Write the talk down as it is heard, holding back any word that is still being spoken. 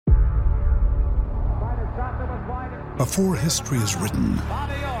Before history is written,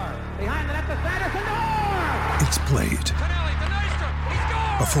 it's played.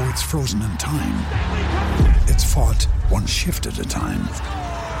 Before it's frozen in time, it's fought one shift at a time.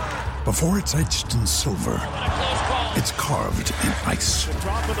 Before it's etched in silver, it's carved in ice.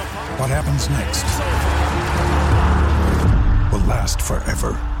 What happens next will last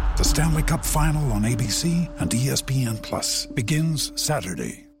forever. The Stanley Cup Final on ABC and ESPN Plus begins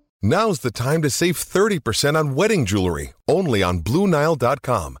Saturday. Now's the time to save 30% on wedding jewelry, only on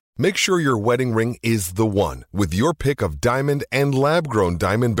BlueNile.com. Make sure your wedding ring is the one with your pick of diamond and lab-grown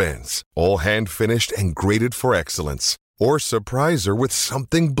diamond bands, all hand-finished and graded for excellence. Or surprise her with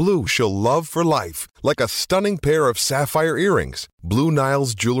something blue she'll love for life, like a stunning pair of sapphire earrings. Blue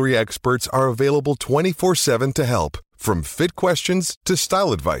Nile's jewelry experts are available 24/7 to help, from fit questions to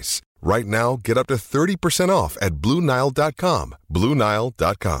style advice. Right now, get up to 30% off at BlueNile.com.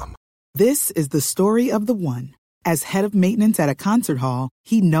 BlueNile.com. This is the story of the one. As head of maintenance at a concert hall,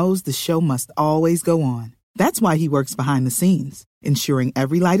 he knows the show must always go on. That's why he works behind the scenes, ensuring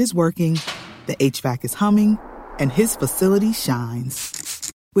every light is working, the HVAC is humming, and his facility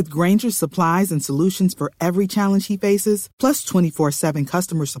shines. With Grainger's supplies and solutions for every challenge he faces, plus 24/7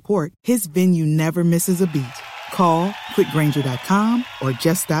 customer support, his venue never misses a beat. Call quickgrainger.com or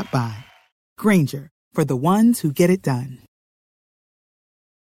just stop by. Grainger, for the ones who get it done.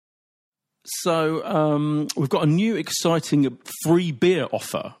 So we've got a new exciting free beer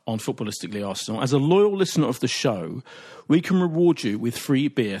offer on Footballistically Arsenal. As a loyal listener of the show, we can reward you with free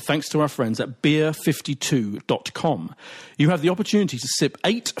beer thanks to our friends at beer52.com. You have the opportunity to sip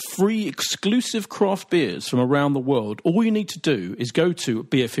 8 free exclusive craft beers from around the world. All you need to do is go to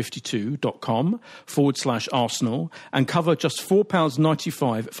beer52.com/Arsenal and cover just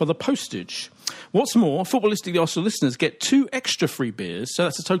 £4.95 for the postage. What's more, Footballistically Arsenal listeners get 2 extra free beers, so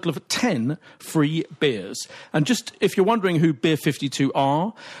that's a total of 10 free beers. And just if you're wondering who Beer 52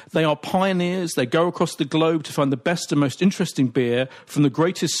 are, they are pioneers. They go across the globe to find the best and most interesting beer from the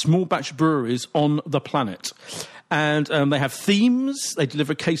greatest small batch breweries on the planet. And they have themes. They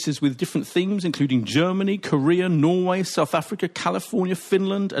deliver cases with different themes, including Germany, Korea, Norway, South Africa, California,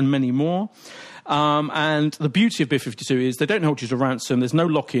 Finland, and many more. And the beauty of Beer 52 is they don't hold you to ransom. There's no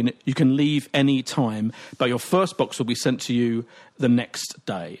lock-in. You can leave any time, but your first box will be sent to you the next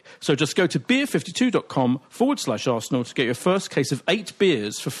day. So just go to beer52.com/Arsenal to get your first case of 8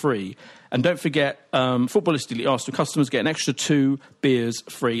 beers for free. And don't forget, Footballistically Arsenal customers get an extra 2 beers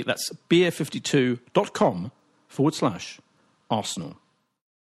free. That's beer52.com/Arsenal.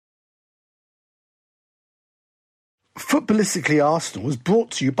 Footballistically Arsenal was brought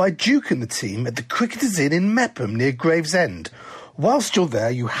to you by Duke and the team at the Cricketers Inn in Mepham near Gravesend. Whilst you're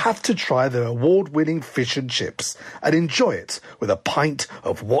there, you have to try their award-winning fish and chips and enjoy it with a pint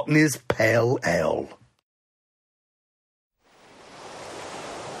of Watney's Pale Ale.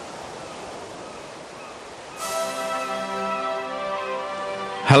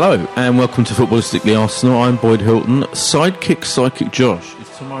 Hello and welcome to Footballistically Arsenal. I'm Boyd Hilton. Sidekick Psychic Josh is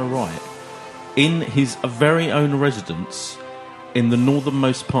to my right, in his very own residence in the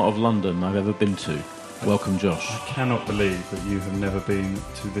northernmost part of London I've ever been to. Welcome, Josh. I cannot believe that you have never been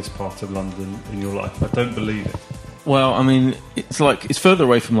to this part of London in your life. I don't believe it. Well, I mean, it's further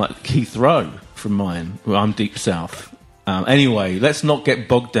away from like Heathrow from mine. Well, I'm deep south. Anyway, let's not get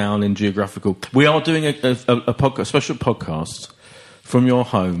bogged down in geographical. We are doing a special podcast from your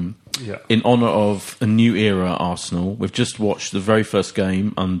home in honour of a new era at Arsenal. We've just watched the very first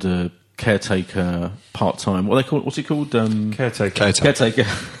game under caretaker part-time. What's he called? Caretaker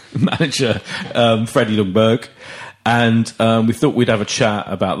manager Freddie Ljungberg. And we thought we'd have a chat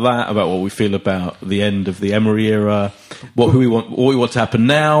about that, about what we feel about the end of the Emery era, what we want to happen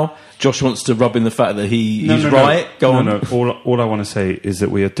now. Josh wants to rub in the fact that he's right. Go on. All I want to say is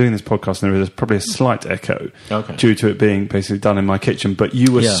that we are doing this podcast and there is probably a slight echo due to it being basically done in my kitchen. But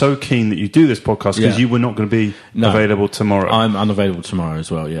you were so keen that you do this podcast because you were not going to be available tomorrow. I'm unavailable tomorrow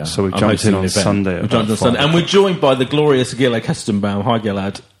as well, yeah. So we jumped in on Sunday. And we're joined by the glorious Gillard Kestenbaum. Hi,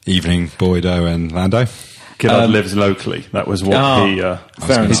 Gillard. Evening, Boydo and Lando. Gillard lives locally. That was what he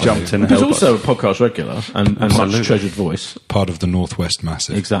jumped in and He's helped also us. a podcast regular and much treasured voice. Part of the Northwest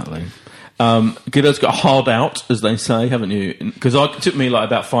Massive. Exactly. Gillard's got a hard out, as they say, haven't you? Because it took me like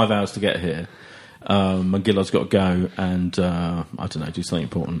about 5 hours to get here. And Gillard's got to go and, I don't know, do something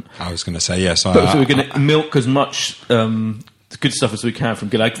important. I was going to say, yes. So we're going to milk as much good stuff as we can from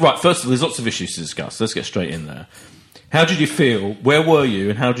Gillard. Right, first of all, there's lots of issues to discuss. Let's get straight in there. How did you feel? Where were you?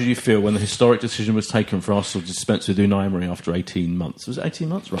 And how did you feel when the historic decision was taken for Arsenal to dispense with Unai Emery after 18 months? Was it 18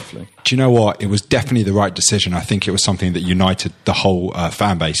 months, roughly? Do you know what? It was definitely the right decision. I think it was something that united the whole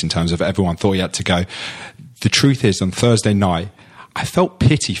fan base in terms of everyone thought he had to go. the truth is, on Thursday night, I felt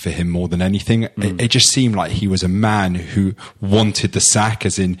pity for him more than anything. It just seemed like he was a man who wanted the sack,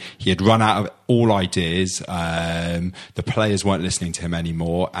 as in he had run out of all ideas. The players weren't listening to him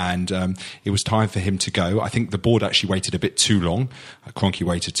anymore, and it was time for him to go. I think the board actually waited a bit too long. Kroenke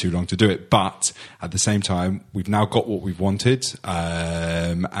waited too long to do it, but at the same time, we've now got what we've wanted,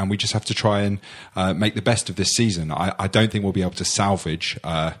 and we just have to try and make the best of this season. I don't think we'll be able to salvage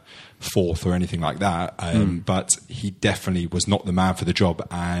fourth or anything like that, but he definitely was not the man for the job,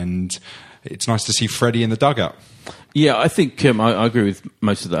 and it's nice to see Freddie in the dugout. Yeah, I think I agree with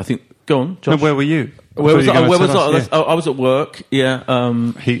most of that. I think. Go on, Josh. No, where were you? Where was I? I was at work. Yeah,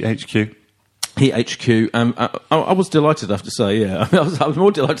 Heat HQ. Heat HQ. I was delighted, I have to say. Yeah, I was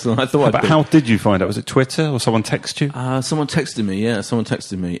more delighted than I thought. But how did you find out? Was it Twitter or someone texted you? Someone texted me. Yeah, someone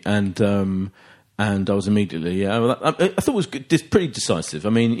texted me, and I was immediately, I thought it was good, pretty decisive. I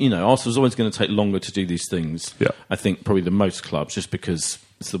mean, Arsenal's always going to take longer to do these things. Yeah. I think probably than most clubs, just because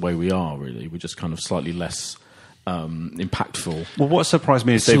it's the way we are. Really, we're just kind of slightly less impactful. Well, what surprised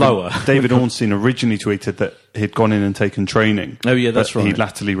me is slower. David Ornstein originally tweeted that he'd gone in and taken training. Oh yeah, that's right. He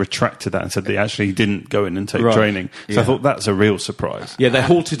latterly retracted that and said that he didn't go in and take training. So I thought that's a real surprise. Yeah, they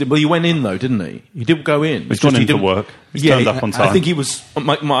halted him. Well, he went in though, didn't he? He did go in. He's gone in for work. He's turned up on time. I think he was.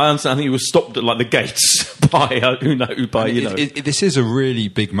 My answer. I think he was stopped at the gates by This is a really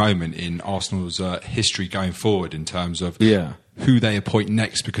big moment in Arsenal's history going forward in terms of who they appoint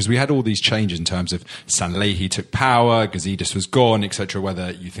next, because we had all these changes in terms of Sanlehi took power, Gazidis was gone, etc.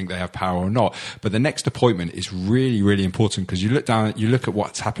 Whether you think they have power or not, but the next appointment is really, really important, because you look at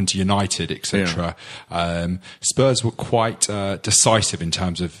what's happened to United, etc. Spurs were quite decisive in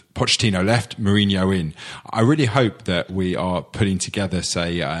terms of Pochettino left, Mourinho in. I really hope that we are putting together,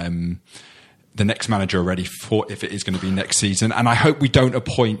 say, the next manager already for if it is going to be next season, and I hope we don't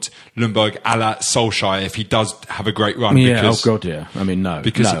appoint Ljungberg a la Solskjaer if he does have a great run. Yeah, I mean, no,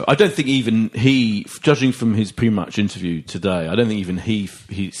 I don't think even he, judging from his pre-match interview today, I don't think even he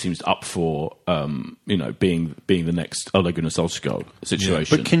seems up for being the next Ole Gunnar Solskjaer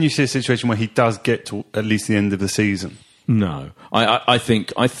situation. But can you see a situation where he does get to at least the end of the season? No, I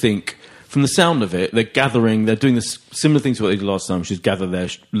think. From the sound of it, they're doing this similar things to what they did last time, which is gather their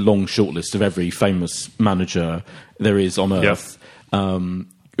long shortlist of every famous manager there is on earth.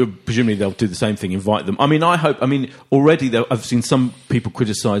 Presumably they'll do the same thing, invite them. Already I've seen some people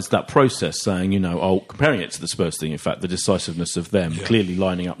criticise that process, saying, comparing it to the Spurs thing, in fact, the decisiveness of them clearly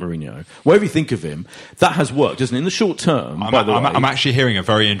lining up Mourinho. Whatever you think of him, that has worked, doesn't it? In the short term, I'm actually hearing a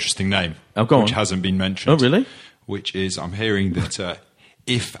very interesting name, which hasn't been mentioned. Oh, really? Which is, I'm hearing that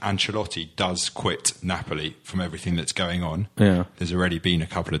if Ancelotti does quit Napoli from everything that's going on, there's already been a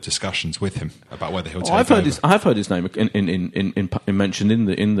couple of discussions with him about whether he'll take over. I have heard his name mentioned in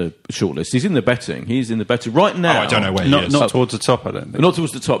the shortlist. He's in the betting. Right now. I don't know where he is. Not towards the top, I don't think. Not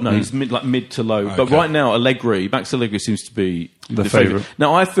towards the top, no. He's mid to low. Okay. But right now, Max Allegri seems to be the favourite.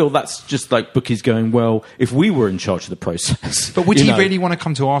 Now, I feel that's just like bookies going, well, if we were in charge of the process. But would he really want to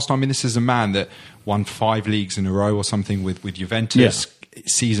come to Arsenal? I mean, this is a man that won 5 leagues in a row or something with Juventus. Yeah.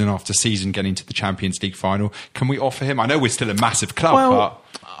 Season after season, getting to the Champions League final. Can we offer him? I know we're still a massive club,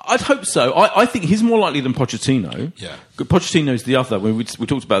 but I'd hope so. I think he's more likely than Pochettino. Yeah, Pochettino's the other. We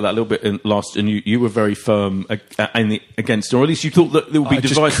talked about that a little bit and you were very firm against, or at least you thought that there would be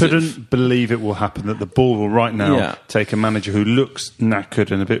divisive. I just couldn't believe it will happen, that the ball will right now take a manager who looks knackered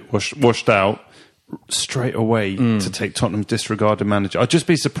and a bit washed out straight away to take Tottenham's disregarded manager. I'd just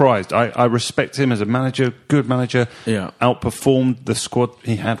be surprised. I respect him as a manager, good manager, outperformed the squad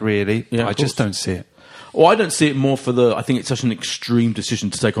he had, really. Yeah, I just don't see it. Well, I don't see it more I think it's such an extreme decision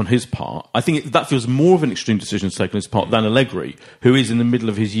to take on his part. I think that feels more of an extreme decision to take on his part than Allegri, who is in the middle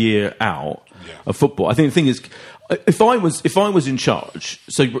of his year out of football. I think the thing is, if I was in charge,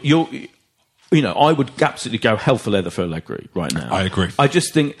 so I would absolutely go hell for leather for Allegri right now. I agree. I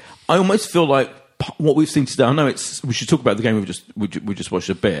almost feel like what we've seen today, I know we should talk about the game we just watched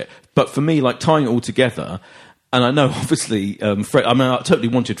a bit, but for me, like tying it all together, and I know obviously, I totally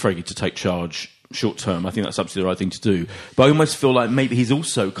wanted Frege to take charge short term. I think that's absolutely the right thing to do, but I almost feel like maybe he's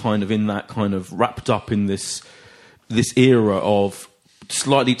also kind of in that kind of wrapped up in this era of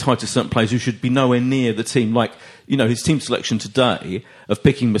slightly tighter certain players who should be nowhere near the team, like his team selection today of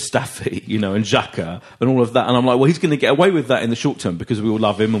picking Mustafi, and Xhaka and all of that, and I'm like, well, he's going to get away with that in the short term because we all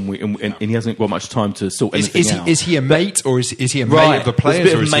love him and he hasn't got much time to sort anything out. Is he a mate, or is he a mate of the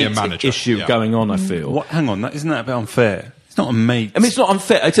players, or is he a manager? Issue going on, I feel. Hang on, isn't that a bit unfair? It's not a mate. I mean, it's not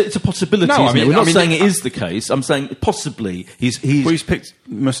unfair. It's a possibility. No, isn't it? We're not saying it is the case. I'm saying possibly he's. Well, he's picked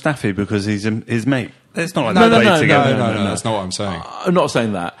Mustafi because he's his mate. It's not like No, that's not what I'm saying. I'm not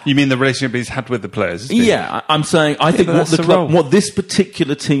saying that. You mean the relationship he's had with the players? Yeah, I'm saying I think what this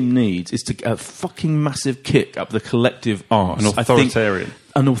particular team needs is to get a fucking massive kick up the collective arse.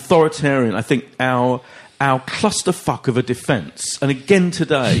 An authoritarian. I think our clusterfuck of a defence, and again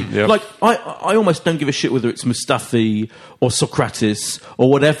today, Yep. like I almost don't give a shit whether it's Mustafi or Socrates or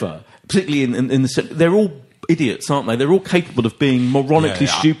whatever. Particularly in the they're all idiots, aren't they? They're all capable of being moronically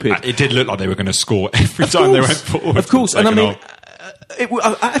stupid. It did look like they were going to score every time they went forward. Of course, and I mean,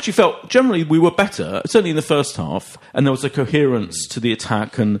 I actually felt generally we were better, certainly in the first half, and there was a coherence to the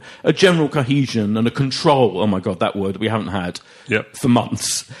attack and a general cohesion and a control. Oh my God, that word we haven't had for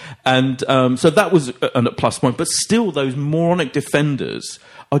months. And so that was a plus point. But still, those moronic defenders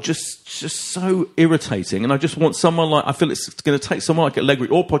are just so irritating. And I just want someone like, I feel it's going to take someone like Allegri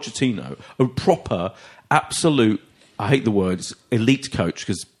or Pochettino, a proper, absolute, I hate the words, elite coach,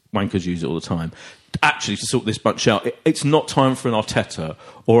 because wankers use it all the time, actually to sort this bunch out. It's not time for an Arteta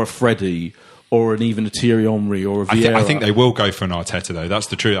or a Freddie or even a Thierry Henry or a Vieira. I think they will go for an Arteta, though. That's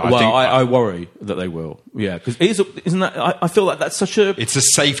the truth. I worry that they will. Yeah, because isn't that? I feel like that's such a. It's a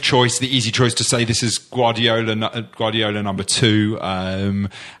safe choice, the easy choice to say this is Guardiola number 2, and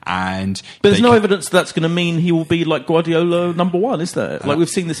but there's no evidence that's going to mean he will be like Guardiola number 1, is there? Like we've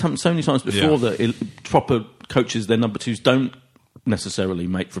seen this happen so many times before that proper coaches, their number 2s don't necessarily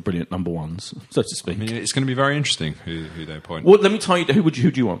make for brilliant number 1s, so to speak. I mean, it's going to be very interesting who they appoint. Well, let me tell you, who do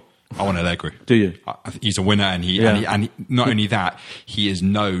you want? I want Allegri. Do you? He's a winner, and not only that, he is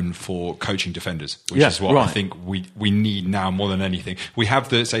known for coaching defenders, which is what I think we need now more than anything. We have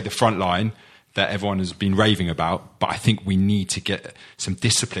the front line that everyone has been raving about, but I think we need to get some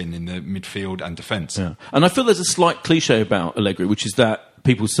discipline in the midfield and defence. Yeah. And I feel there's a slight cliche about Allegri, which is that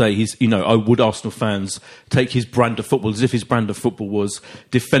people say would Arsenal fans take his brand of football as if his brand of football was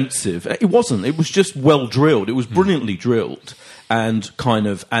defensive? It wasn't. It was just well drilled. It was brilliantly drilled and kind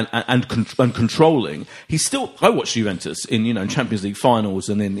of and controlling. I watched Juventus in Champions League finals,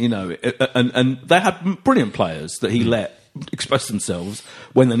 and then and they had brilliant players that he let express themselves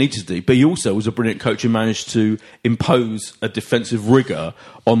when they needed to. But he also was a brilliant coach who managed to impose a defensive rigour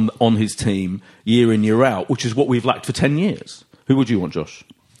on his team year in, year out, which is what we've lacked for 10 years. Who would you want, Josh?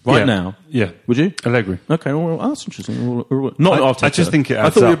 Now? Yeah. Would you? Allegri. Okay, well, that's interesting. Not Arteta. I just think it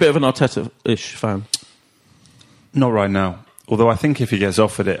adds I thought you were a up. bit of an Arteta-ish fan. Not right now. Although I think if he gets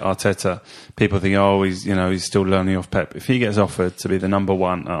offered it, Arteta, people think, he's still learning off Pep. If he gets offered to be the number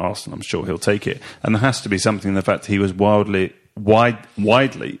 1 at Arsenal, I'm sure he'll take it. And there has to be something in the fact that he was widely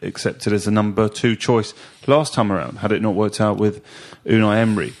accepted as a number 2 choice last time around, had it not worked out with Unai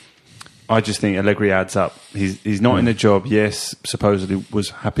Emery. I just think Allegri adds up. He's not in a job, yes, supposedly was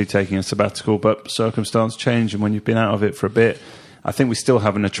happy taking a sabbatical, but circumstance change, and when you've been out of it for a bit, I think we still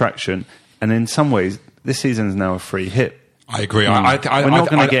have an attraction. And in some ways, this season is now a free hit. I agree. I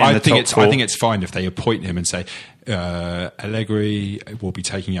think it's fine if they appoint him and say Allegri will be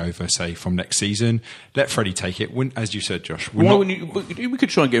taking over, say, from next season. Let Freddie take it. As you said, Josh, we could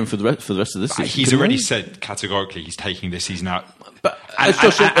try and get him for the rest of this season. He's already said categorically he's taking this season out. But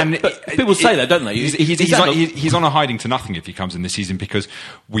people say that, don't they? He's on a hiding to nothing if he comes in this season, because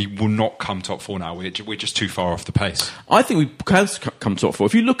we will not come top 4 now. We're just too far off the pace. I think we can come top 4.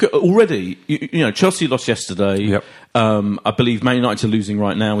 If you look at already, Chelsea lost yesterday. Yep. I believe Man United are losing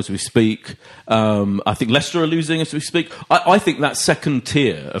right now as we speak. I think Leicester are losing as we speak. I think that second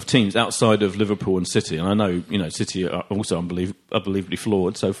tier of teams outside of Liverpool and City, and I know City are also unbelievably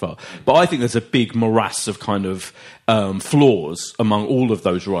flawed so far, but I think there's a big morass of kind of flaws among all of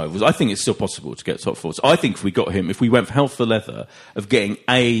those rivals. I think it's still possible to get top 4. So I think if we got him, if we went for hell for leather of getting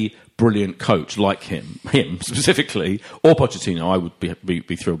a brilliant coach like him specifically, or Pochettino, I would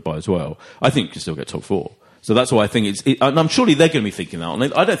be thrilled by as well. I think you can still get top 4. So that's why I think and I'm surely they're going to be thinking that.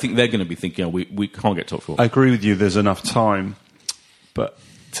 And I don't think they're going to be thinking, we can't get top 4. I agree with you, there's enough time, but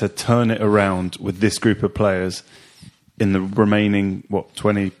to turn it around with this group of players in the remaining,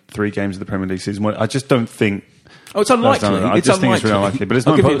 23 games of the Premier League season, I just don't think... Oh, it's unlikely. I just think it's really unlikely. But it's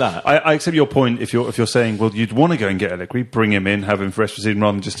I'll not give you that. I accept your point if you're saying, well, you'd want to go and get Allegri, bring him in, have him for the rest of the season,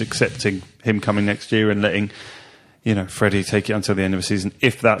 rather than just accepting him coming next year and letting Freddie take it until the end of the season,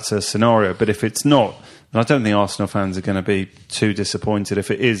 if that's a scenario. But if it's not, then I don't think Arsenal fans are going to be too disappointed. If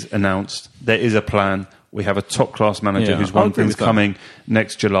it is announced, there is a plan. We have a top-class manager who's won things coming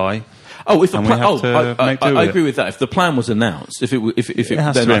next July. Oh, if the plan, I agree with that. If the plan was announced, then I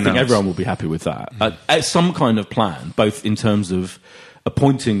think everyone will be happy with that. Some kind of plan, both in terms of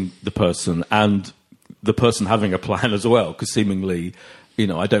appointing the person and the person having a plan as well, because seemingly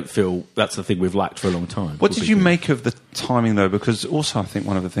I don't feel that's the thing we've lacked for a long time. What did you make of the timing, though? Because also I think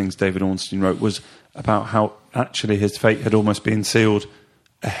one of the things David Ornstein wrote was about how actually his fate had almost been sealed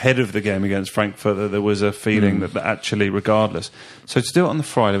ahead of the game against Frankfurt, that there was a feeling that actually, regardless. So to do it on the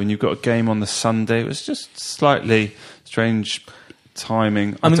Friday when you've got a game on the Sunday, it was just slightly strange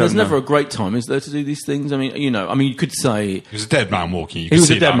timing. I mean, there's never a great time, is there, to do these things? I mean, you could say he was a dead man walking. You could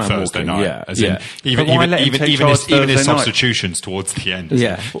see that on Thursday night. Yeah, even his substitutions towards the end.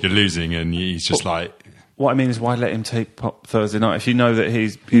 Yeah, you're losing, and he's just like. What I mean is, why let him take pop Thursday night if you know that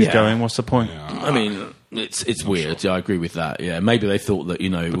he's going? What's the point? Yeah, I mean, it's weird. Sure. Yeah, I agree with that. Yeah, maybe they thought that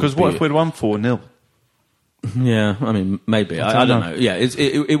because what if we'd won 4-0? Yeah, I mean, maybe. I don't know. Yeah,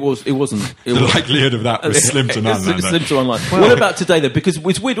 it wasn't. The likelihood of that was slim to none. Slim to none. What about today, though? Because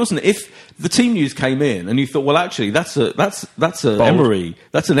it's weird, wasn't it? If the team news came in and you thought, well, actually, that's an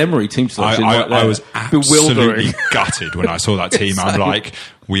Emery team selection. I was absolutely gutted when I saw that team. I'm like,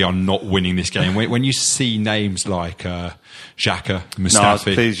 we are not winning this game. When you see names like Xhaka, Mustafi, no, I was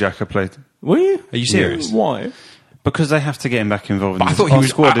pleased Xhaka played. Were you? Are you serious? Yeah. Why? Because they have to get him back involved. But I thought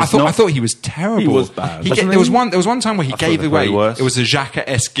he was terrible. He was bad. There was one time where he gave away. It was a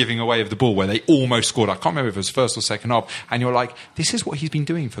Xhaka-esque giving away of the ball where they almost scored. I can't remember if it was first or second half. And you're like, this is what he's been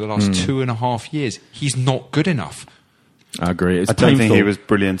doing for the last 2.5 years. He's not good enough. I agree. I don't think he was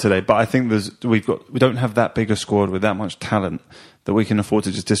brilliant today, but I think we don't have that big a squad with that much talent that we can afford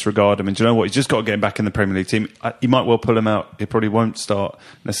to just disregard him. And do you know what? He's just got to get him back in the Premier League team. He might well pull him out. He probably won't start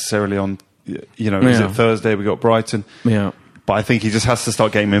necessarily on. Is it Thursday? We got Brighton. Yeah. But I think he just has to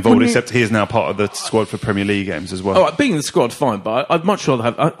start getting involved, except he is now part of the squad for Premier League games as well. Oh, being in the squad, fine, but I'd much rather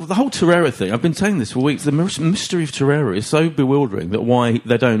have... the whole Torreira thing, I've been saying this for weeks, the mystery of Torreira is so bewildering that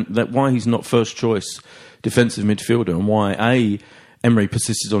why he's not first choice defensive midfielder, and why, Emery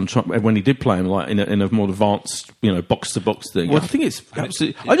persisted on when he did play him like in a more advanced, box-to-box thing. Well, I think it's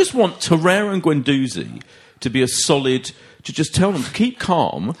absolutely... I just want Torreira and Guendouzi to be a solid... to just tell them, keep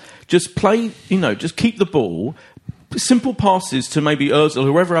calm, just play, just keep the ball, simple passes to maybe Ozil,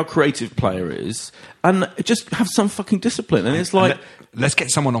 whoever our creative player is, and just have some fucking discipline. And it's like... Let's get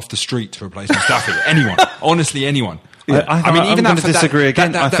someone off the street to replace Mustafi. Anyone. Honestly, anyone. Yeah. I'm going to disagree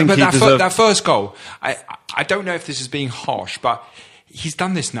again. I think that first goal, I don't know if this is being harsh, but... He's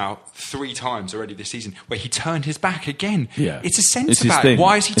done this now 3 times already this season, where he turned his back again. Yeah. It's a centre back.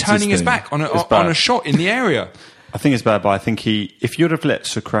 Why is he turning his back on a shot in the area? I think it's bad, but I think if you'd have let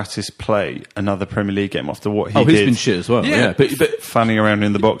Socrates play another Premier League game after what he did... Oh, he's been shit as well. Yeah. But fanning around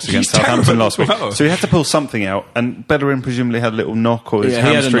in the box against Southampton last week. So he had to pull something out, and Bellerin presumably had a little knock or his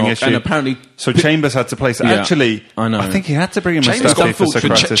hamstring issue. And apparently... So Chambers had to play... Actually, I know. I think he had to bring him Mustafi for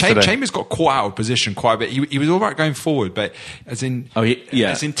Socrates today. Chambers got caught out of position quite a bit. He was all right going forward, but as in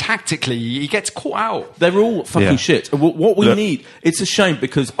tactically, he gets caught out. They're all fucking shit. What we need... It's a shame,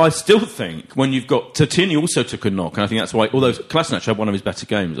 because I still think when you've got... Tertini also took a knock, and I think that's why... Although Kolasinac had one of his better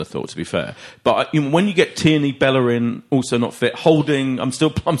games, I thought, to be fair. But when you get Tierney, Bellerin also not fit, Holding, I'm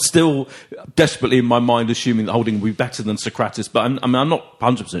still desperately in my mind assuming that Holding will be better than Socrates, but I'm not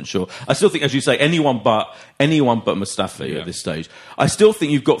 100% sure. I still think, as you say, anyone but Mustafi at this stage. I still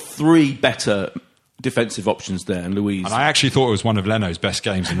think you've got 3 better defensive options there, and Louise. And I actually thought it was one of Leno's best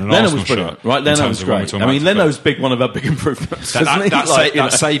games in an Leno Arsenal was brilliant, shirt. right? Leno was great. I mean, Leno's one of our big improvements. That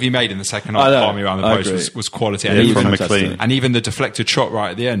save he made in the second half, farming around the post, was quality. And even the deflected shot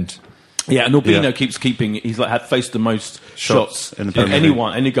right at the end. Yeah, and Urbino keeps keeping... He's had faced the most shots in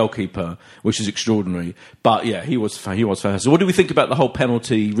any goalkeeper, which is extraordinary. But yeah, he was fantastic. So what do we think about the whole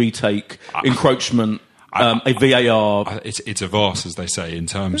penalty, retake, encroachment, a VAR? It's a farce, as they say, in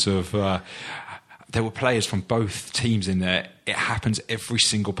terms of... there were players from both teams in there. It happens every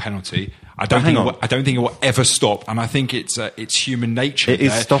single penalty. I don't think it will ever stop, and I think it's human nature. It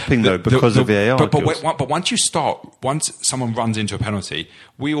is stopping though because of VAR. But once someone runs into a penalty,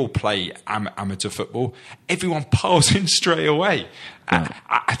 we all play amateur football. Everyone piles in straight away. Yeah.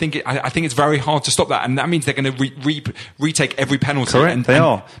 I think it's very hard to stop that, and that means they're going to retake every penalty. Correct, they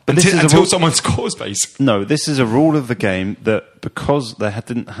are. But until someone scores, basically. No, this is a rule of the game that because they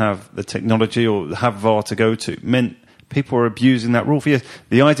didn't have the technology or have VAR to go to, meant people are abusing that rule for years.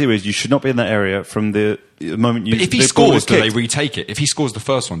 The idea is you should not be in that area from the moment you... But if he scores, do they retake it? If he scores the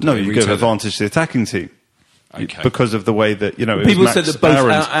first one, do they retake it? No, you give advantage to the attacking team. Okay. Because of the way that, people said that both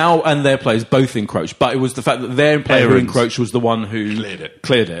our and their players both encroached, but it was the fact that their player who encroached was the one who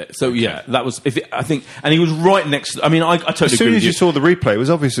cleared it. So yeah, that was I think, and he was right next. I mean, I totally agree. As soon as you saw the replay, it was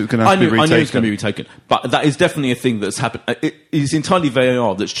obvious it was going to have to be retaken. I knew it was going to be retaken, but that is definitely a thing that's happened. It is entirely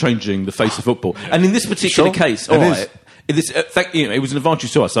VAR that's changing the face of football, and in this particular case, all right. it was an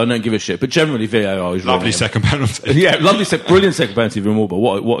advantage to us, so I don't give a shit. But generally, VAR is lovely second penalty. Yeah, brilliant second penalty from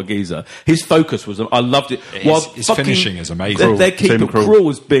Wallball. What a geezer! His focus was, I loved it. His finishing is amazing. Their keeper Krul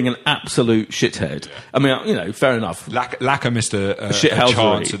was being an absolute shithead. I mean, fair enough. Laka missed a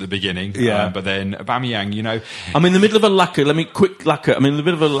chance at the beginning, but then Aubameyang, I'm in the middle of a Laka. I'm in the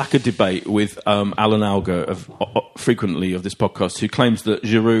middle of a Laka debate with Alan Alger frequently of this podcast, who claims that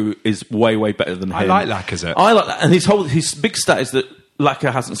Giroud is way better than him. I like Lacazette. I like that, and his big stat is that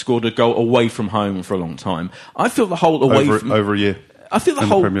Laka hasn't scored a goal away from home for a long time. I feel the whole over a year. I feel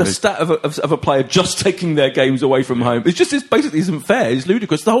the stat of a player just taking their games away from home, it basically isn't fair. It's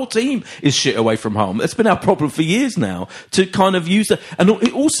ludicrous. The whole team is shit away from home. That's been our problem for years now, to kind of use that. And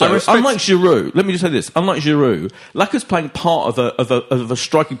also, unlike Giroud, let me just say this, unlike Giroud, Laka's playing part of a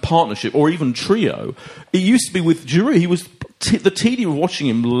striking partnership or even trio. It used to be with Giroud, he was the tedium of watching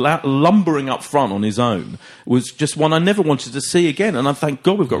him lumbering up front on his own was just one I never wanted to see again. And I thank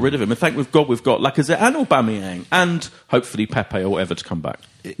God we've got rid of him. And thank God we've got Lacazette and Aubameyang and hopefully Pepe or whatever to come back.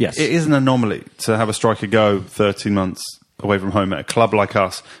 Yes, it is an anomaly to have a striker go 13 months away from home at a club like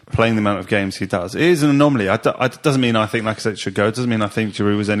us, playing the amount of games he does. It is an anomaly. It doesn't mean I think Lacazette should go. It doesn't mean I think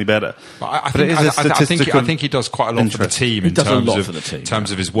Giroud was any better. I think he does quite a lot for the team in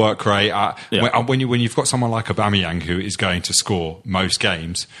terms of his work rate. When you've got someone like Aubameyang who is going to score most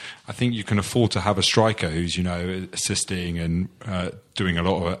games, I think you can afford to have a striker who's assisting and doing a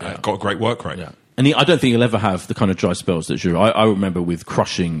lot of got a great work rate. Yeah. And I don't think he'll ever have the kind of dry spells that Giroud. I remember with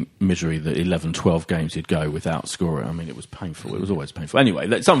crushing misery that 11, 12 games he'd go without scoring. I mean, it was painful. It was always painful. Anyway,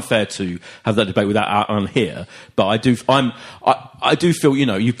 it's unfair to have that debate without on here. But I do feel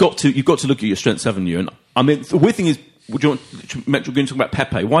you've got to look at your strengths, haven't you? And I mean, the weird thing is, we're going to talk about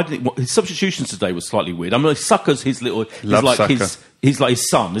Pepe. Why did his substitutions today was slightly weird? I mean, Sucker's his little. He's like his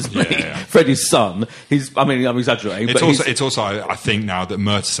son, isn't he? Yeah. Freddie's son. I'm exaggerating. It's also, I think now that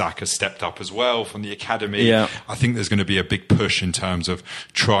Mertesacker has stepped up as well from the academy. Yeah. I think there's going to be a big push in terms of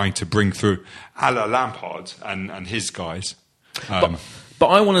trying to bring through a la Lampard and his guys. But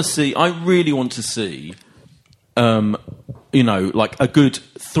I really want to see. Like a good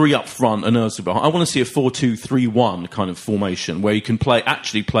 3 up front and Ozil behind. I want to see a 4-2-3-1 kind of formation where you can play Alba,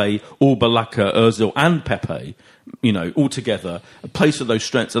 Laka, Ozil and Pepe, all together, play to those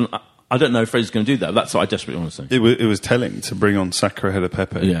strengths. And I don't know if Fred's going to do that. That's what I desperately want to see. It was telling to bring on Saka ahead of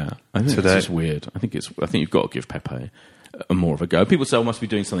Pepe. Yeah, I think today. It's just weird. I think you've got to give Pepe more of a go. People say I must be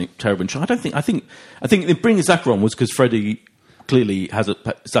doing something terrible. I think bringing Saka on was because Freddie clearly has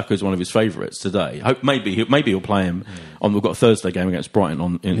Saka is one of his favourites today. Maybe he'll play him on. We've got a Thursday game against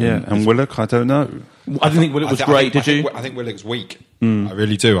Brighton and Willock, I don't know. I didn't think Willock was great. Did you? I think Willock's weak. I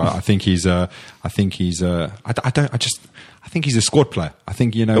really do. I think he's a squad player. I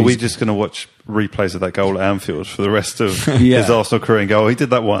think Are we just going to watch replays of that goal at Anfield for the rest of his Arsenal career and go, he did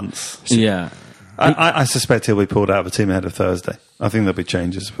that once? Yeah. I suspect he'll be pulled out of the team ahead of Thursday. I think there'll be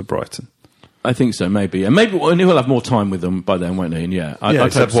changes for Brighton. I think so, maybe. And he'll have more time with them by then, won't he? And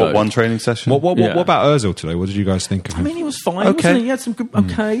I'd hope so. One training session? What about Ozil today? What did you guys think of him? I mean, he was fine, wasn't he? He had some good...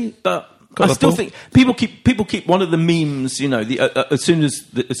 Okay, but... I still think people keep one of the memes. As soon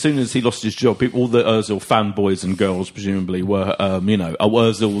as he lost his job, all the Ozil fanboys and girls presumably were,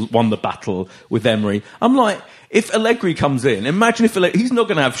 Ozil won the battle with Emery. I'm like, if Allegri comes in, imagine if he's not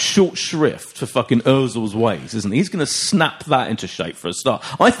going to have short shrift for fucking Ozil's ways, isn't he? He's going to snap that into shape for a start.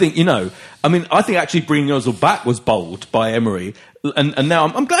 I think I think actually bringing Ozil back was bold by Emery, and now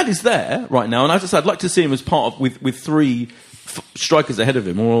I'm glad he's there right now. And as I said, I'd like to see him as part of with 3 strikers ahead of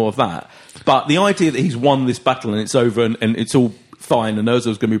him, or all of that. But the idea that he's won this battle and it's over and it's all fine and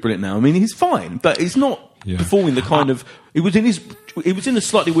Ozil's going to be brilliant now. I mean, he's fine, but he's not performing the kind of. He was in a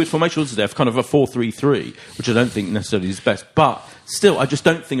slightly weird formation today, kind of a 4-3-3, which I don't think necessarily is best. But still, I just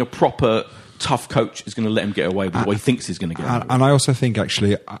don't think a proper tough coach is going to let him get away with what he thinks he's going to get away with. And I also think,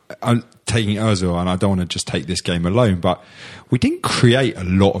 actually, I'm taking Ozil, and I don't want to just take this game alone, but we didn't create a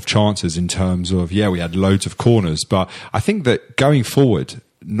lot of chances in terms of, we had loads of corners, but I think that going forward,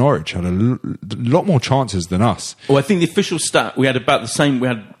 Norwich had a lot more chances than us. Well, I think the official stat, we had about the same,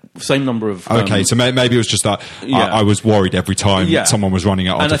 same number of... Okay, so maybe it was just that I was worried every time someone was running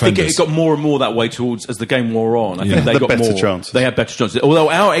at our defenders. And I think it got more and more that way towards as the game wore on. I think they got better chances. They had better chances. Although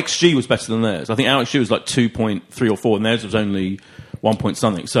our XG was better than theirs. I think our XG was like 2.3 or 4 and theirs was only 1 point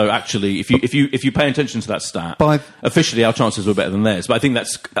something. So actually, if you pay attention to that stat, officially our chances were better than theirs. But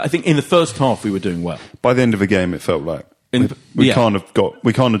I think in the first half we were doing well. By the end of the game, it felt like We can't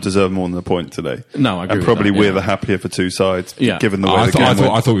have deserved more than a point today. No, I agree. And probably with that, we're the happier for two sides, given the way I the game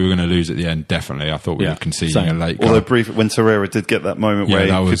went. I thought we were going to lose at the end. Definitely, I thought we were conceding a late goal. Although briefly, when Torreira did get that moment where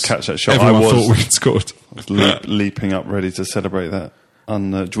he could catch that shot, everyone thought we had scored. I was leaping up, ready to celebrate that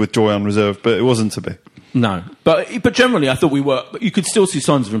with joy unreserved, but it wasn't to be. No, but generally, I thought we were. But you could still see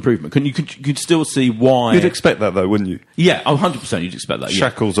signs of improvement. You could still see why. You'd expect that, though, wouldn't you? Yeah, 100%. You'd expect that.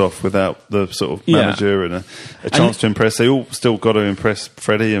 Shackles off without the sort of manager and a chance to impress. They all still got to impress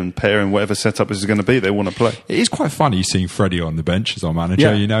Freddie and Per and whatever setup is going to be. They want to play. It is quite funny seeing Freddie on the bench as our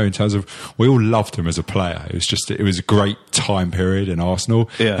manager. You know, in terms of we all loved him as a player. It was a great time period in Arsenal,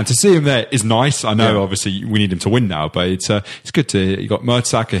 and to see him there is nice. I know, obviously, we need him to win now, but it's good to. You got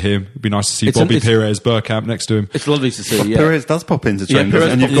Mertesacker, him. It'd be nice to see Bobby Pires, Bergkamp next to him. It's lovely to see. But Perez does pop into training,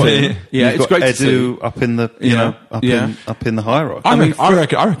 and you've got him. It's got great Edu to see. up in the up in the hierarchy.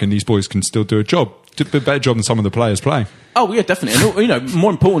 I reckon these boys can still do a job. Do a better job than some of the players playing. Oh yeah, definitely. And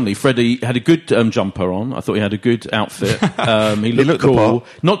more importantly, Freddie had a good jumper on. I thought he had a good outfit. He looked cool.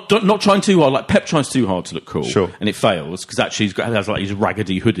 Not trying too hard. Like Pep tries too hard to look cool, and it fails because actually he has like his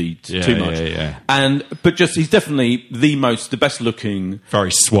raggedy hoodie too much. But he's definitely the best looking,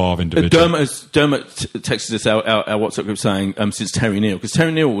 very suave individual. Dermot texted us our WhatsApp group saying since Terry Neal, because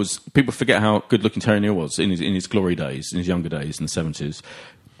Terry Neal was, people forget how good looking Terry Neal was in his glory days, in his younger days in the 70s.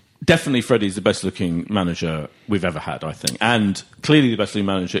 Definitely Freddie's the best looking manager we've ever had, I think. And clearly the best looking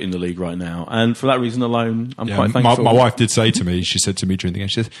manager in the league right now. And for that reason alone, I'm quite thankful. My wife did say to me, she said to me during the game,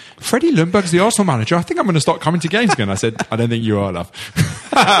 she said, Freddie Lundberg's the Arsenal manager. I think I'm going to start coming to games again. I said, I don't think you are, love.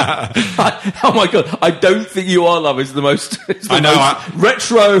 Oh my God. I don't think you are, love is the most,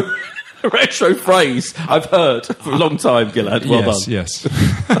 retro phrase I've heard for a long time, Gillard. Well done. Yes. Is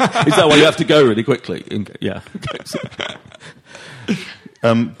that why you have to go really quickly? Yeah.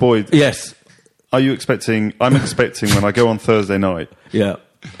 Boyd. Yes. Are you expecting? I'm expecting when I go on Thursday night. Yeah.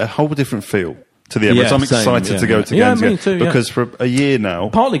 A whole different feel to the Emirates. I'm excited to go to games again too, because for a year now,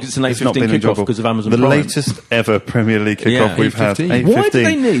 partly because it's an 8:15 kickoff because of Amazon Prime. The latest ever Premier League kickoff we've had. 8:15. Why do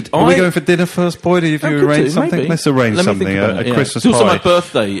they need? Are we going for dinner first, Boyd? If you arrange something, maybe. Let's arrange something. A Christmas party. It's also my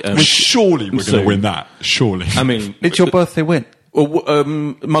birthday. Surely we're going to win that. Surely. I mean, it's your birthday win. Well,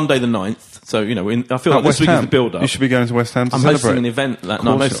 Monday the 9th. So, you know, I feel like this week is the build-up. You should be going to West Ham to I'm celebrate. hosting an event that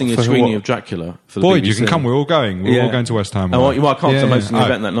night. I'm hosting a screening of Dracula for the Boyd, BBC. you can come. We're all going. We're all going to West Ham. Well, I can't. I'm hosting an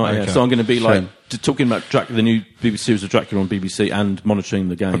event that night. Okay. So I'm going to be like talking about the new BBC series of Dracula on BBC and monitoring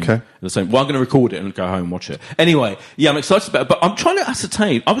the game. Okay. The same. Well, I'm going to record it and go home and watch it. Anyway, I'm excited about it. But I'm trying to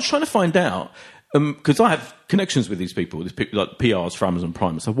ascertain. I was trying to find out. Because I have connections with these people like PRs for Amazon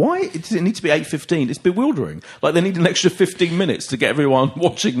Prime. So why does it need to be 8:15? It's bewildering. Like they need an extra 15 minutes to get everyone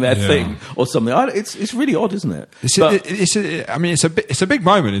watching their thing or something. It's really odd, isn't it? It's a big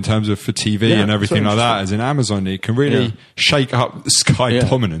moment in terms of for TV and everything like that. As in Amazon, it can really shake up Sky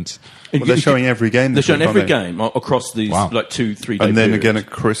dominance. Well, they're showing every game. They're showing every game across these 2-3 days. And then again at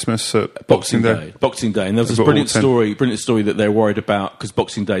Christmas, at Boxing Day. Boxing Day. And there was this brilliant story that they're worried about because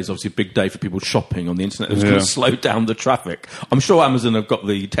Boxing Day is obviously a big day for people shopping on the internet. It was going to slow down the traffic. I'm sure Amazon have got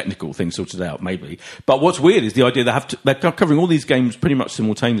the technical thing sorted out, maybe. But what's weird is the idea they're covering all these games pretty much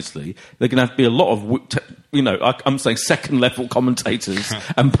simultaneously. They're going to have to be a lot of, I'm saying second-level commentators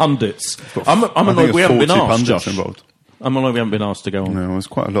and pundits. I'm annoyed we haven't been asked, Josh. Involved. I'm annoyed we haven't been asked to go on. No, there's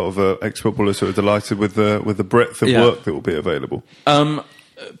quite a lot of ex-footballers who are delighted with the breadth of work that will be available.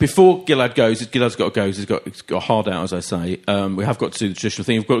 Before Gilad goes, Gilad's got to go. He's got a hard out, as I say. We have got to do the traditional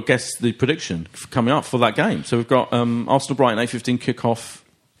thing. We've got to guess the prediction coming up for that game. So we've got Arsenal Brighton 8:15 kickoff.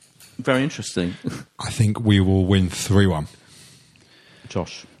 Very interesting. I think we will win 3-1.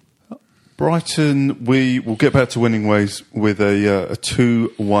 Josh. Brighton, we will get back to winning ways with a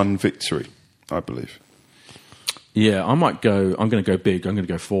 2-1 victory, I believe. Yeah, I might go. I'm going to go big. I'm going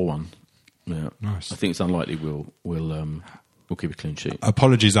to go 4-1. Yeah, nice. I think it's unlikely we'll keep a clean sheet.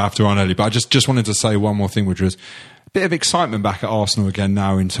 Apologies, I have to run early, but I just wanted to say one more thing, which was a bit of excitement back at Arsenal again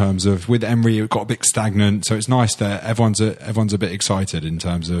now. In terms of with Emery, it got a bit stagnant, so it's nice that everyone's a bit excited in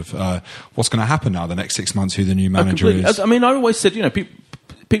terms of what's going to happen now the next 6 months, who the new manager is. I mean, I always said,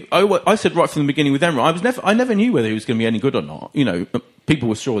 I said right from the beginning with Emery, I never knew whether he was going to be any good or not. You know, people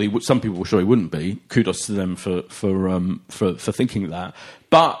were sure some people were sure he wouldn't be. Kudos to them for thinking that.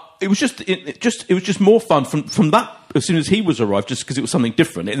 But it was just more fun from that. As soon as he was arrived, just because it was something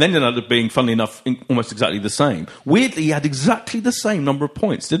different, it then ended up being, funnily enough, almost exactly the same. Weirdly, he had exactly the same number of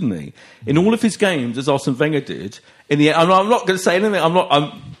points, didn't he? In all of his games, as Arsene Wenger did. In the, I'm not going to say anything. I'm not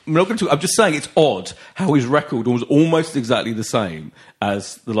going to. I'm just saying it's odd how his record was almost exactly the same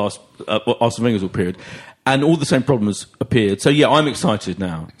as the last Arsene Wenger's period, and all the same problems appeared. So yeah, I'm excited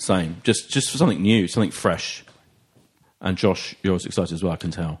now. Same, just for something new, something fresh. And Josh, you're as excited as well, I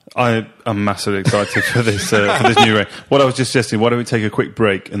can tell. I am massively excited for this new reign. What I was just suggesting, why don't we take a quick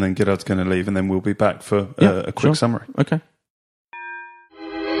break and then Gillard's going to leave and then we'll be back for a quick summary. Okay.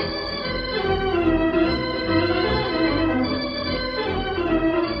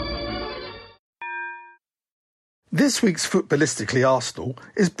 This week's Footballistically Arsenal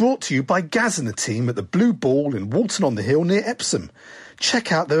is brought to you by Gaz and the team at the Blue Ball in Walton-on-the-Hill near Epsom.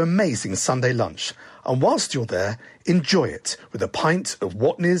 Check out their amazing Sunday lunch, and whilst you're there, enjoy it with a pint of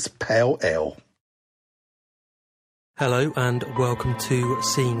Watney's Pale Ale. Hello and welcome to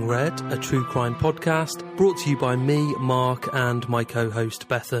Seeing Red, a true crime podcast brought to you by me, Mark, and my co-host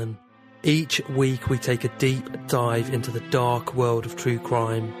Bethan. Each week we take a deep dive into the dark world of true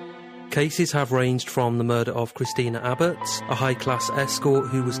crime. Cases have ranged from the murder of Christina Abbott, a high-class escort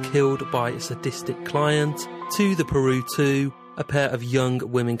who was killed by a sadistic client, to the Peru 2, a pair of young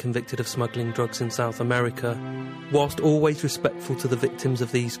women convicted of smuggling drugs in South America. Whilst always respectful to the victims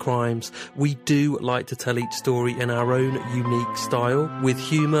of these crimes, we do like to tell each story in our own unique style, with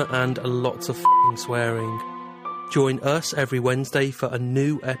humour and lots of f***ing swearing. Join us every Wednesday for a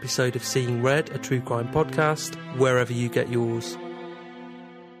new episode of Seeing Red, a true crime podcast, wherever you get yours.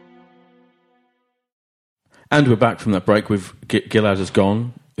 And we're back from that break. Gillard has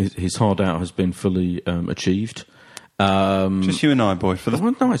gone. His hard out has been fully achieved. Just you and I, boy, for the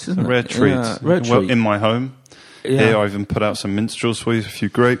nice, isn't it? Rare treat. Yeah, rare treat. In my home. Yeah. Here I even put out some minstrels for you, a few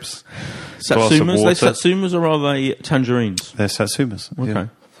grapes. Satsumas? Are they satsumas or are they tangerines? They're satsumas. Okay.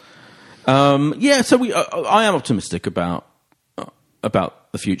 So I am optimistic about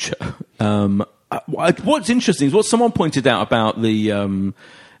the future. What's interesting is what someone pointed out about the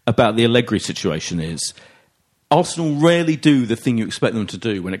Allegri situation is Arsenal rarely do the thing you expect them to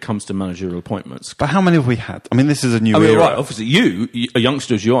do when it comes to managerial appointments. But how many have we had? I mean, this is a new era. Right, obviously, you, a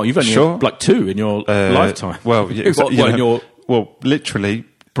youngster as you are, you've only had like two in your lifetime. Well, literally,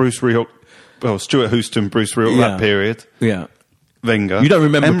 Bruce Rioch, Stuart Houston, Bruce Rioch, that period. Yeah. Wenger. You don't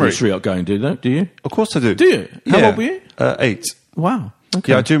remember Emery. Bruce Rioch going, do you? Of course I do. Do you? How old were you? 8. Wow.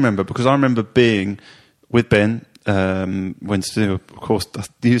 Okay. Yeah, I do remember, because I remember being with Ben, when Stu, of course, I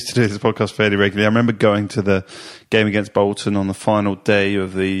used to do this podcast fairly regularly. I remember going to the game against Bolton on the final day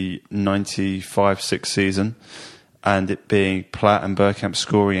of the 95-6 season, and it being Platt and Bergkamp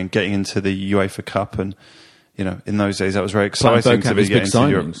scoring and getting into the UEFA Cup, and in those days that was very exciting to be getting into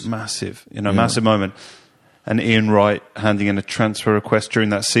Europe. Massive moment. And Ian Wright handing in a transfer request during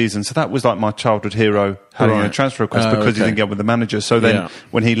that season. So that was like my childhood hero handing in a transfer request because he didn't get with the manager. So then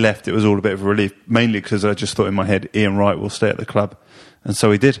when he left, it was all a bit of a relief, mainly because I just thought in my head, Ian Wright will stay at the club. And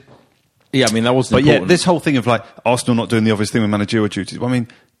so he did. Yeah, I mean, that wasn't important. But this whole thing of like Arsenal not doing the obvious thing with managerial duties, well, I mean,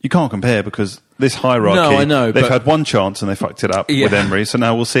 you can't compare because this hierarchy, no, I know, they've had one chance and they fucked it up with Emery. So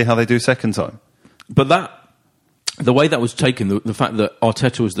now we'll see how they do second time. But the way that was taken, the fact that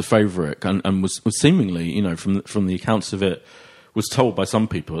Arteta was the favourite and was seemingly, from the accounts of it, was told by some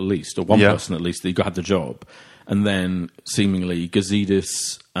people at least, or one person at least, that he had the job. And then seemingly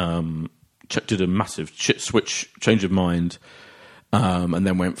Gazidis did a massive change of mind, and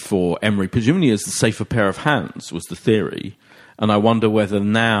then went for Emery, presumably as the safer pair of hands, was the theory. And I wonder whether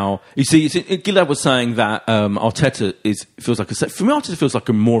now... You see, Gillard was saying that Arteta feels like for me, Arteta feels like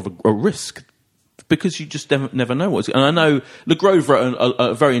more of a risk, because you just never know what's... And I know Le Grove wrote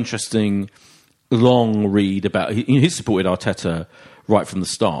a very interesting long read about... He supported Arteta right from the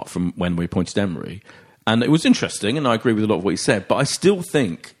start, from when we appointed Emery. And it was interesting, and I agree with a lot of what he said. But I still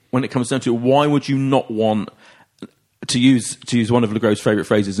think, when it comes down to it, why would you not want... To use one of Le Grove's favourite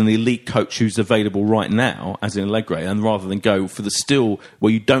phrases, an elite coach who's available right now, as in Allegri, and rather than go for the still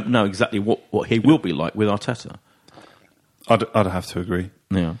where you don't know exactly what he will be like with Arteta? I'd have to agree.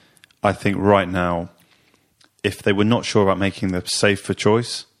 Yeah. I think right now, if they were not sure about making the safer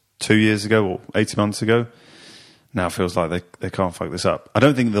choice 2 years ago or 18 months ago, now feels like they can't fuck this up. I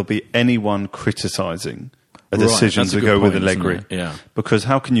don't think there'll be anyone criticising a decision to go with Allegri. Yeah. Because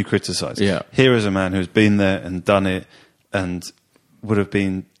how can you criticise? Yeah. Here is a man who's been there and done it and would have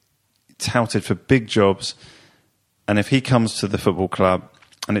been touted for big jobs. And if he comes to the football club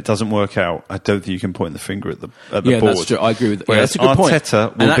and it doesn't work out, I don't think you can point the finger at the board. That's true. I agree with that. Whereas that's a good point.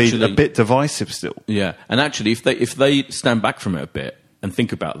 Arteta will be a bit divisive still. Yeah. And actually, if they stand back from it a bit and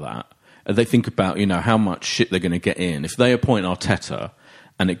think about that, and they think about, how much shit they're going to get in, if they appoint Arteta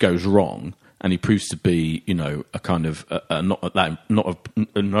and it goes wrong, and he proves to be, a kind of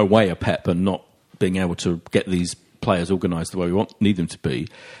no way a Pep, and not being able to get these players organised the way we need them to be,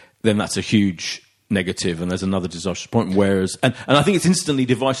 then that's a huge negative and there's another disastrous point. Whereas, and I think it's instantly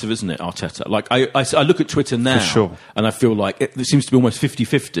divisive, isn't it, Arteta? Like, I look at Twitter now and I feel like it seems to be almost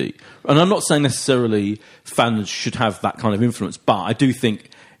 50-50. And I'm not saying necessarily fans should have that kind of influence, but I do think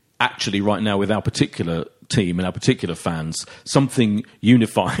actually right now with our particular team and our particular fans, something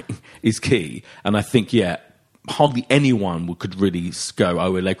unifying is key. And I think, hardly anyone could really go,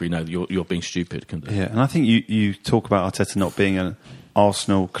 "Oh, Allegri, no, you're being stupid." Can they? Yeah, and I think you talk about Arteta not being an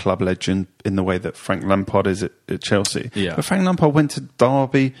Arsenal club legend in the way that Frank Lampard is at Chelsea. Yeah. But Frank Lampard went to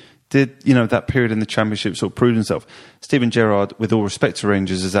Derby, did that period in the Championship, sort of proved himself. Steven Gerrard, with all respect to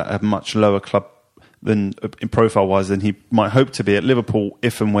Rangers, is at a much lower club than in profile-wise than he might hope to be at Liverpool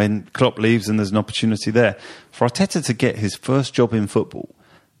if and when Klopp leaves and there's an opportunity there. For Arteta to get his first job in football,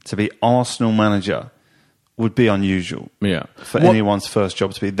 to be Arsenal manager, would be unusual for anyone's first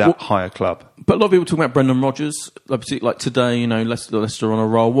job to be that high a club. But a lot of people talk about Brendan Rodgers, like today, Leicester on a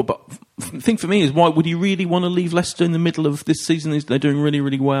roll. But the thing for me is, why would he really want to leave Leicester in the middle of this season? They're doing really,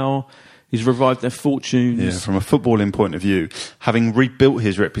 really well. He's revived their fortunes. Yeah, from a footballing point of view, having rebuilt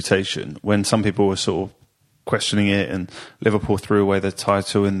his reputation when some people were sort of questioning it, and Liverpool threw away the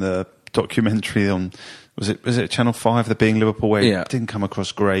title in the documentary on, was it Channel 5, The Being Liverpool, where it didn't come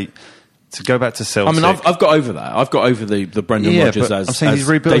across great. To go back to Celtic. I mean, I've got over that. I've got over the Brendan Rodgers as I'm saying as he's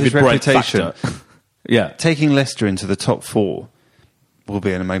rebuilt David his reputation. Yeah. Taking Leicester into the top 4 will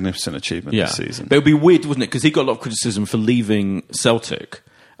be a magnificent achievement this season. But it would be weird, wouldn't it? Because he got a lot of criticism for leaving Celtic,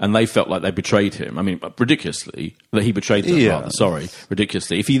 and they felt like they betrayed him. I mean, ridiculously, that he betrayed them, rather. Sorry,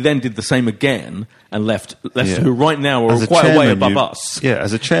 ridiculously. If he then did the same again and left Leicester, who right now are quite a way above us. Yeah,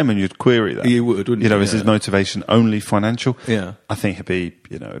 as a chairman, you'd query that. You would, wouldn't you? Is his motivation only financial? Yeah. I think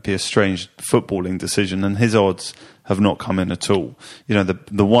it'd be a strange footballing decision, and his odds have not come in at all.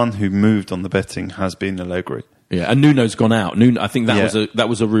 The one who moved on the betting has been Allegri. Yeah, and Nuno's gone out. I think that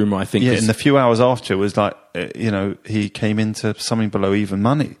was a rumour. I think. Yeah, in the few hours after, it was like he came into something below even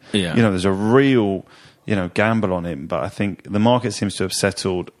money. Yeah, there's a real gamble on him, but I think the market seems to have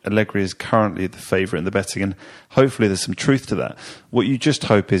settled. Allegri is currently the favourite in the betting, and hopefully there's some truth to that. What you just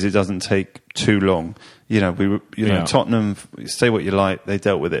hope is it doesn't take too long. Tottenham, say what you like, they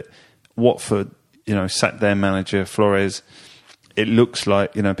dealt with it. Watford, sacked their manager Flores. It looks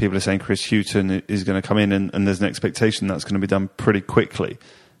like, people are saying Chris Hughton is going to come in and there's an expectation that's going to be done pretty quickly.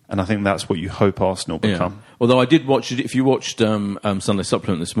 And I think that's what you hope Arsenal become. Yeah. Although I did watch it, if you watched Sunday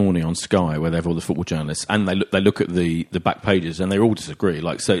Supplement this morning on Sky, where they have all the football journalists, and they look at the back pages and they all disagree.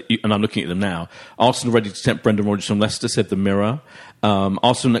 And I'm looking at them now. Arsenal ready to tempt Brendan Rodgers from Leicester, said the Mirror.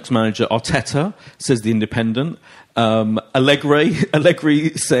 Arsenal next manager Arteta, says the Independent. Allegri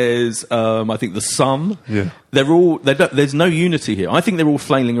says, I think the Sun. Yeah. There's no unity here. I think they're all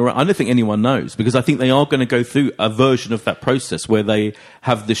flailing around. I don't think anyone knows, because I think they are going to go through a version of that process where they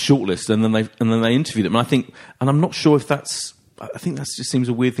have this shortlist and then they interview them. And I'm not sure if that's. I think that just seems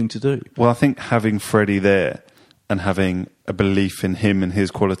a weird thing to do. Well, I think having Freddie there and having a belief in him and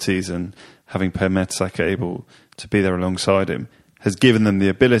his qualities, and having Per Mertesacker able to be there alongside him, has given them the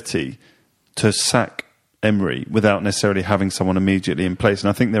ability to sack Emery without necessarily having someone immediately in place. And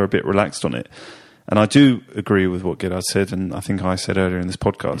I think they're a bit relaxed on it. And I do agree with what Gerard said, and I think I said earlier in this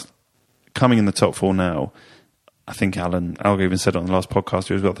podcast, coming in the top 4 now, I think Alga even said on the last podcast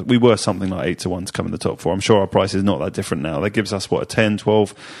here as well, that we were something like 8-1 to come in the top 4. I'm sure our price is not that different now. That gives us, a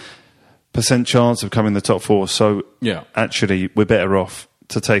 10-12% chance of coming in the top 4. So actually, we're better off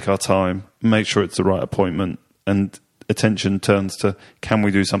to take our time, make sure it's the right appointment, and attention turns to, can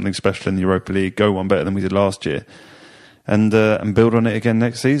we do something special in the Europa League, go one better than we did last year, and build on it again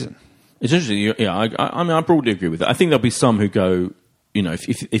next season. It's interesting. Yeah, I mean, I broadly agree with that. I think there'll be some who go,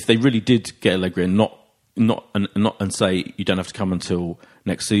 if they really did get Allegri and not say you don't have to come until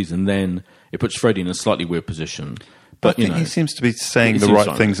next season, then it puts Freddie in a slightly weird position. But I think he seems to be saying the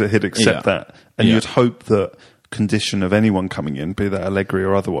right things that he'd accept that, and you'd hope that condition of anyone coming in, be that Allegri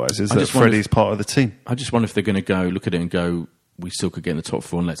or otherwise, is that Freddie's part of the team. I just wonder if they're going to go look at it and go, we still could get in the top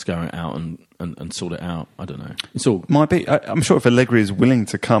 4 and let's go out and sort it out. I don't know. It's all might be. I'm sure if Allegri is willing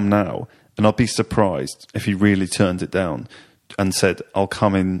to come now, and I'd be surprised if he really turned it down and said, I'll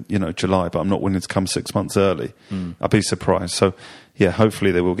come in, July, but I'm not willing to come 6 months early. I'd be surprised. So,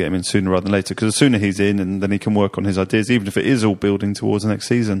 hopefully they will get him in sooner rather than later, because the sooner he's in, and then he can work on his ideas, even if it is all building towards the next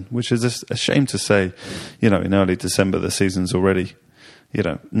season, which is a shame to say, in early December, the season's already,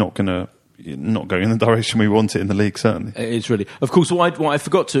 not going in the direction we want it in the league, certainly. It's really... Of course, what I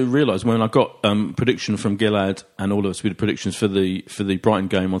forgot to realise when I got prediction from Gilad and all of us, we did predictions for the Brighton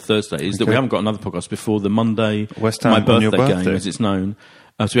game on Thursday, is that we haven't got another podcast before the Monday, West Ham my birthday game, as it's known.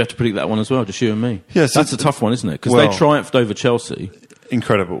 So we have to predict that one as well, just you and me. Yes, that's a tough one, isn't it? Because they triumphed over Chelsea.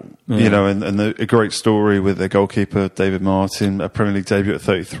 incredible, and a great story with their goalkeeper David Martin, a Premier League debut at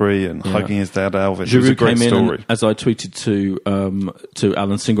 33, and hugging his dad Alvin. It was a great story. And, as I tweeted to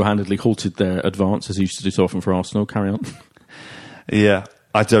Alan, single-handedly halted their advance, as he used to do so often for Arsenal. Carry on. Yeah,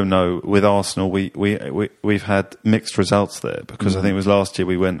 I don't know. With Arsenal, we've had mixed results there, because I think it was last year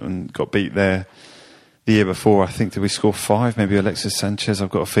we went and got beat there. The year before, I think, did we score 5? Maybe Alexis Sanchez. I've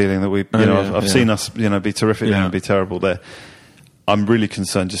got a feeling that I've seen us, be terrific there and be terrible there. I'm really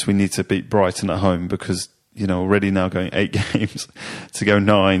concerned. Just we need to beat Brighton at home, because already now going 8 games to go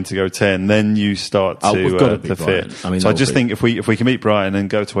 9 to go 10. Then you start to fear. So I just think if we can beat Brighton and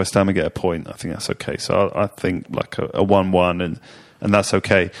go to West Ham and get a point, I think that's okay. So I think like a 1-1 and that's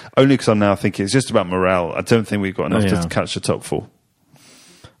okay. Only because I'm now thinking it's just about morale. I don't think we've got enough to catch the top 4.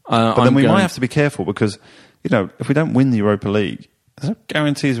 But then we might have to be careful, because, if we don't win the Europa League, there's no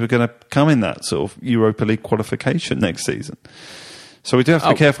guarantees we're going to come in that sort of Europa League qualification next season. So we do have to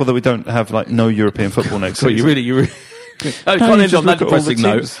be careful that we don't have no European football next season. You really I can't end on that depressing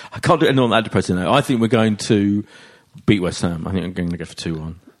note. I can't end on that depressing note. I think we're going to beat West Ham. I think I'm going to go for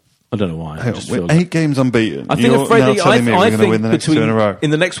 2-1. I don't know why. We're 8 games unbeaten. I think Freddie. I think win the next 2 in a row.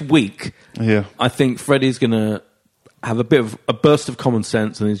 In the next week, I think Freddie's going to have a bit of a burst of common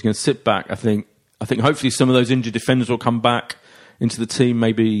sense, and he's going to sit back. I think hopefully some of those injured defenders will come back into the team.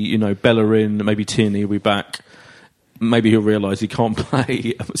 Maybe Bellerin, maybe Tierney will be back. Maybe he'll realise he can't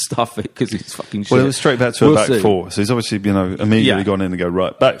play Mustafi because he's fucking shit. Well, it was straight back to a back 4. So he's obviously immediately gone in and go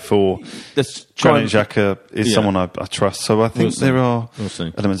right back 4. Granit Xhaka is someone I trust. So I think there are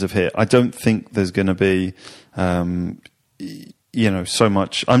elements of here. I don't think there's going to be. So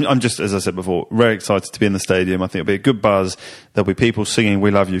much. I'm just, as I said before, very excited to be in the stadium. I think it'll be a good buzz. There'll be people singing "We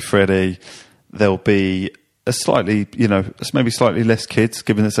Love You, Freddie." There'll be a slightly, maybe slightly less kids,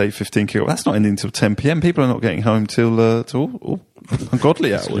 given it's 8:15 kick-off. That's not ending until 10 p.m. People are not getting home till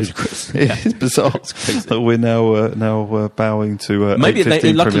ungodly hours. It's bizarre that we're now bowing to maybe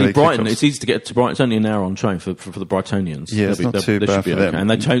luckily Brighton. It's easy to get to Brighton. It's only an hour on train for the Brightonians. Yeah, it's not too bad for them.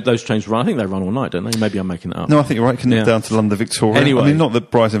 And those trains run. I think they run all night, don't they? Maybe I'm making it up. No, I think you're right. Can nip down to London Victoria. Anyway, not that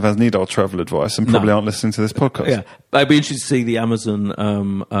Brighton fans need our travel advice and probably aren't listening to this podcast. Yeah, I'd be interested to see the Amazon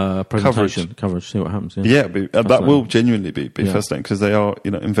presentation coverage. See what happens. Yeah, that will genuinely be fascinating, because they are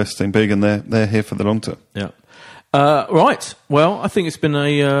investing big and they're here for the long term. Yeah. Right. Well, I think it's been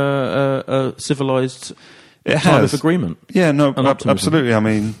a civilised type of agreement. Yeah, no, absolutely. I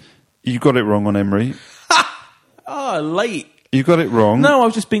mean, you got it wrong on Emery. Late. You got it wrong. No, I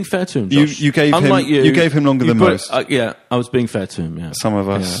was just being fair to him, Josh. You gave him longer than most. I was being fair to him, yeah. Some of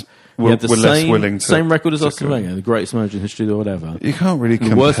us were less willing to. Same record as Arsene Wenger, the greatest manager in history or whatever. You can't really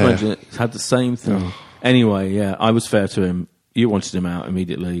compare. The worst manager had the same thing. Anyway, I was fair to him. You wanted him out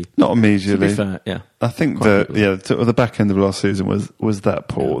immediately. Not immediately. To be fair, yeah. I think the back end of last season was that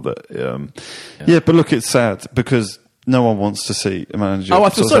poor that. But look, it's sad because no one wants to see a manager. I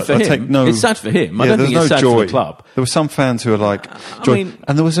feel sorry for him. It's sad for him. I don't think it's sad for the club. There were some fans who were like, and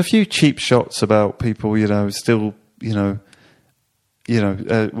there was a few cheap shots about people, still,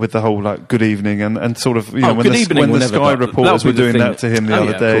 with the whole good evening and sort of when the Sky reporters were doing that to him the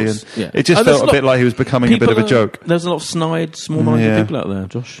other day, and it just felt a bit like he was becoming a bit of a joke. There's a lot of snide, small-minded people out there,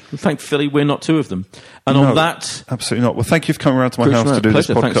 Josh. Thankfully, we're not 2 of them. And on that, absolutely not. Well, thank you for coming around to my house to do this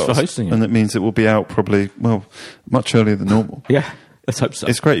podcast. Thanks for hosting it. And it means it will be out probably much earlier than normal. Yeah, let's hope so.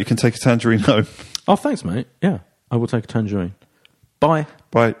 It's great. You can take a tangerine home. Oh, thanks, mate. Yeah, I will take a tangerine. Bye.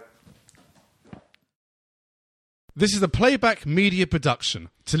 Bye. This is a Playback Media production.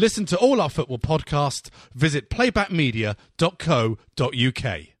 To listen to all our football podcasts, visit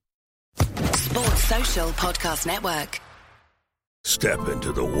playbackmedia.co.uk. Sports Social Podcast Network. Step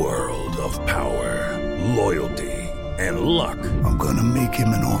into the world of power, loyalty, and luck. I'm going to make him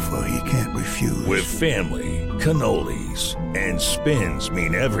an offer he can't refuse. With family, cannolis, and spins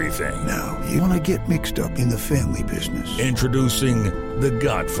mean everything. Now, you want to get mixed up in the family business. Introducing The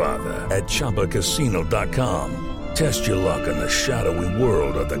Godfather at ChumbaCasino.com. Test your luck in the shadowy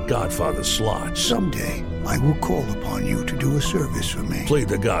world of The Godfather slot. Someday, I will call upon you to do a service for me. Play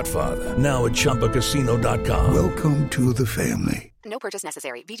The Godfather, now at ChumbaCasino.com. Welcome to the family. No purchase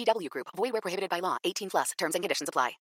necessary. VGW Group. Void where prohibited by law. 18+. Terms and conditions apply.